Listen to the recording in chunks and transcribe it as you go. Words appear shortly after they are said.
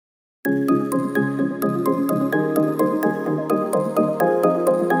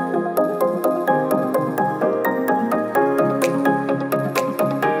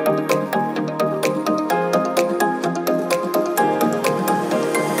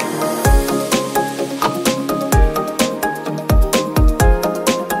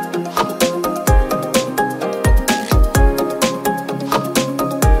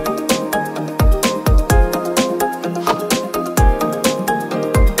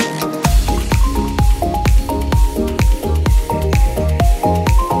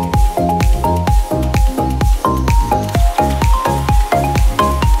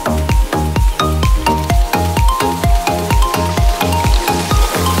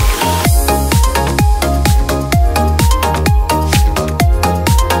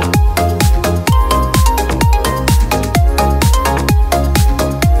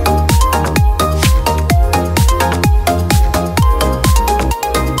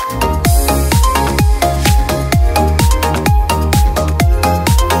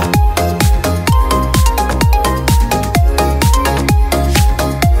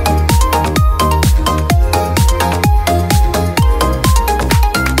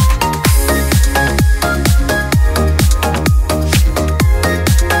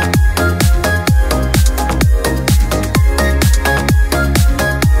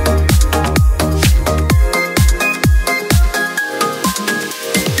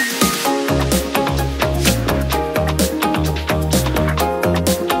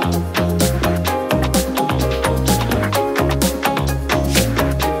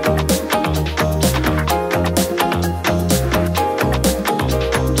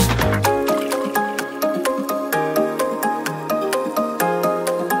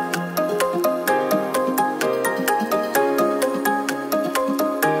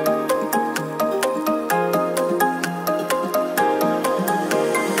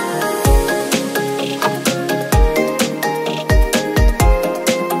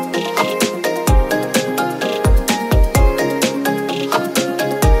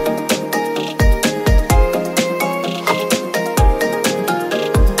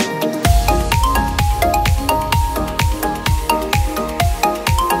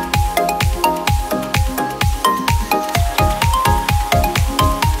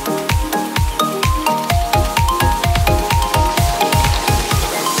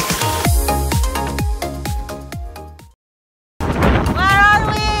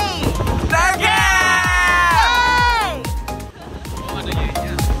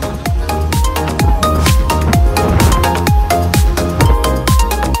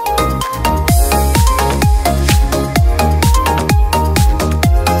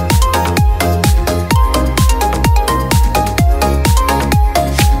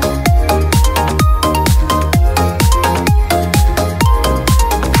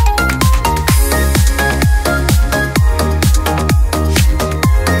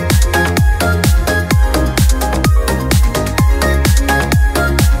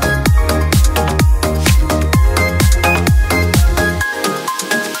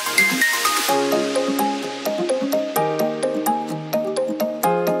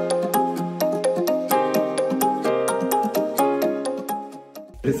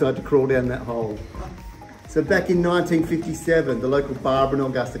Decided to crawl down that hole. So back in 1957, the local barber in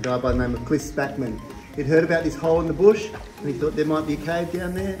Augusta, a guy by the name of Cliff Spackman, he'd heard about this hole in the bush and he thought there might be a cave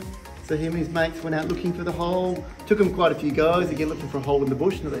down there. So him and his mates went out looking for the hole. Took them quite a few goes, again looking for a hole in the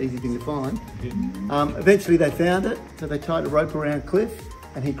bush, not an easy thing to find. Eventually they found it, so they tied a rope around Cliff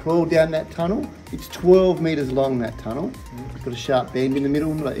and he crawled down that tunnel. It's 12 metres long, that tunnel. It's got a sharp bend in the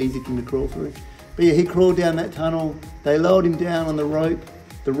middle, not an easy thing to crawl through. But yeah, he crawled down that tunnel. They lowered him down on the rope.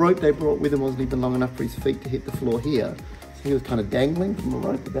 The rope they brought with him wasn't even long enough for his feet to hit the floor here. So he was kind of dangling from the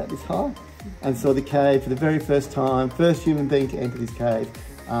rope about this high. And saw the cave for the very first time, first human being to enter this cave,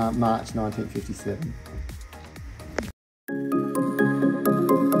 March 1957.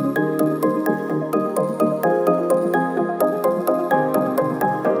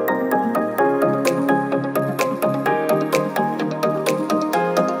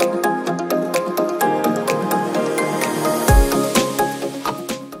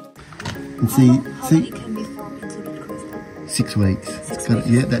 And see, can be formed into the crystal? 6 weeks. It's got,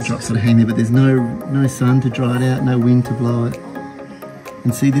 yeah, that drop's sort of hanging there, but there's no sun to dry it out, no wind to blow it.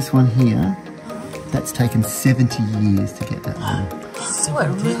 And see this one here, that's taken 70 years to get that one. So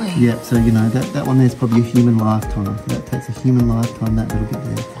really? Yeah, so you know, that one there's probably a human lifetime. So that takes a human lifetime, that little bit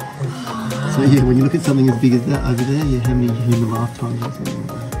there. So yeah, when you look at something as big as that over there, yeah, how many human lifetimes or something like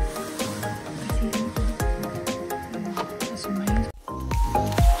that? That's amazing.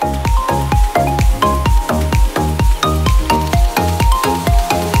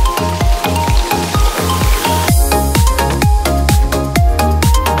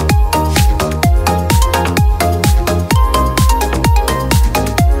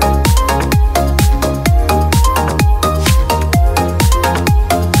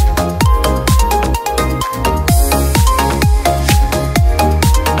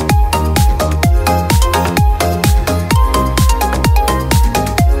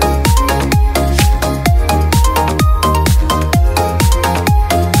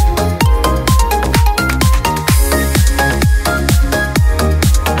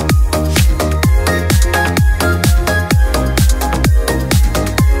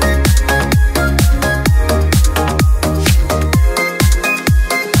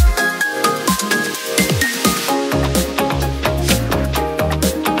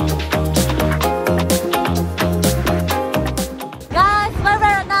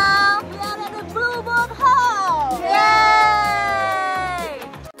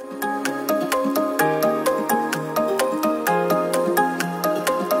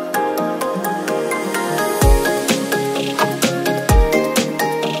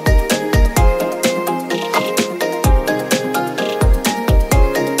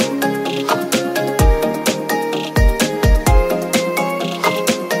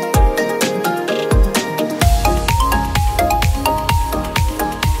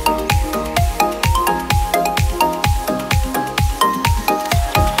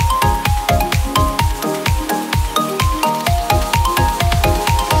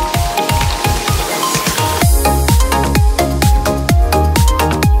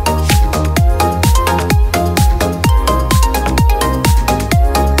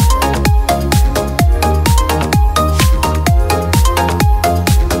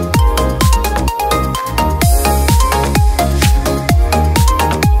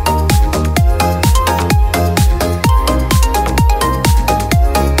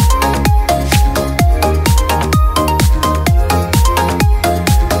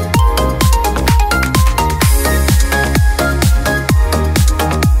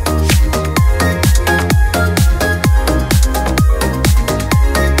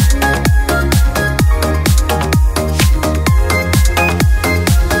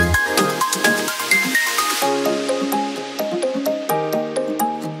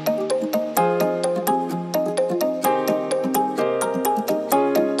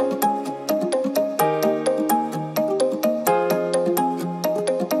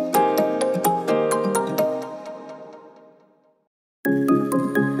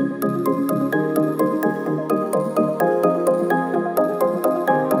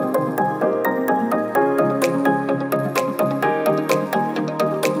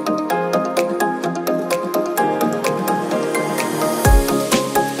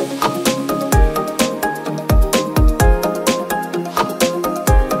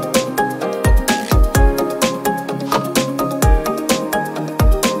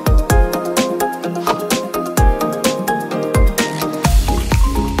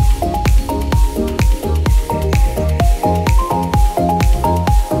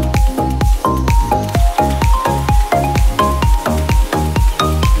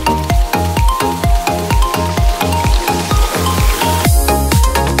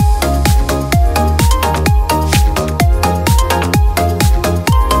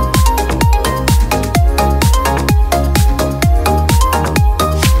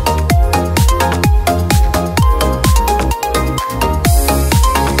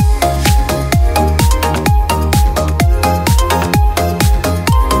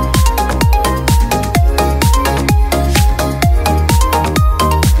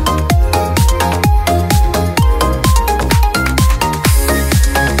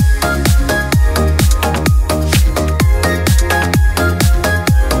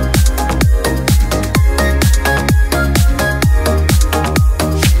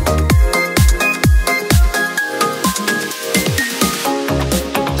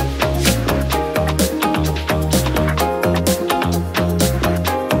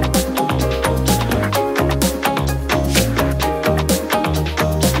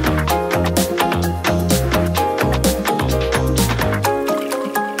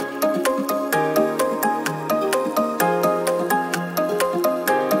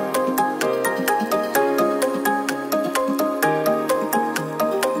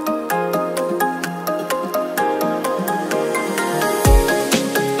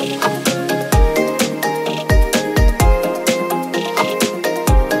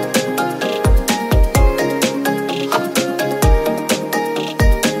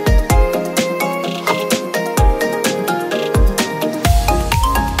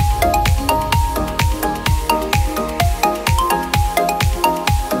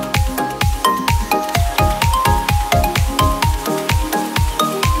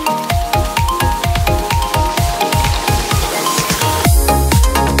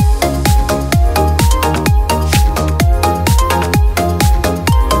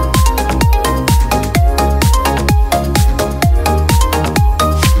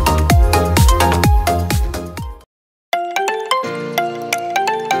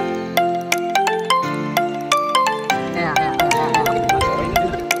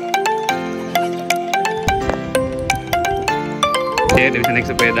 Pwede bisa naik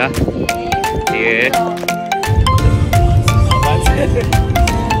sepeda. Iya.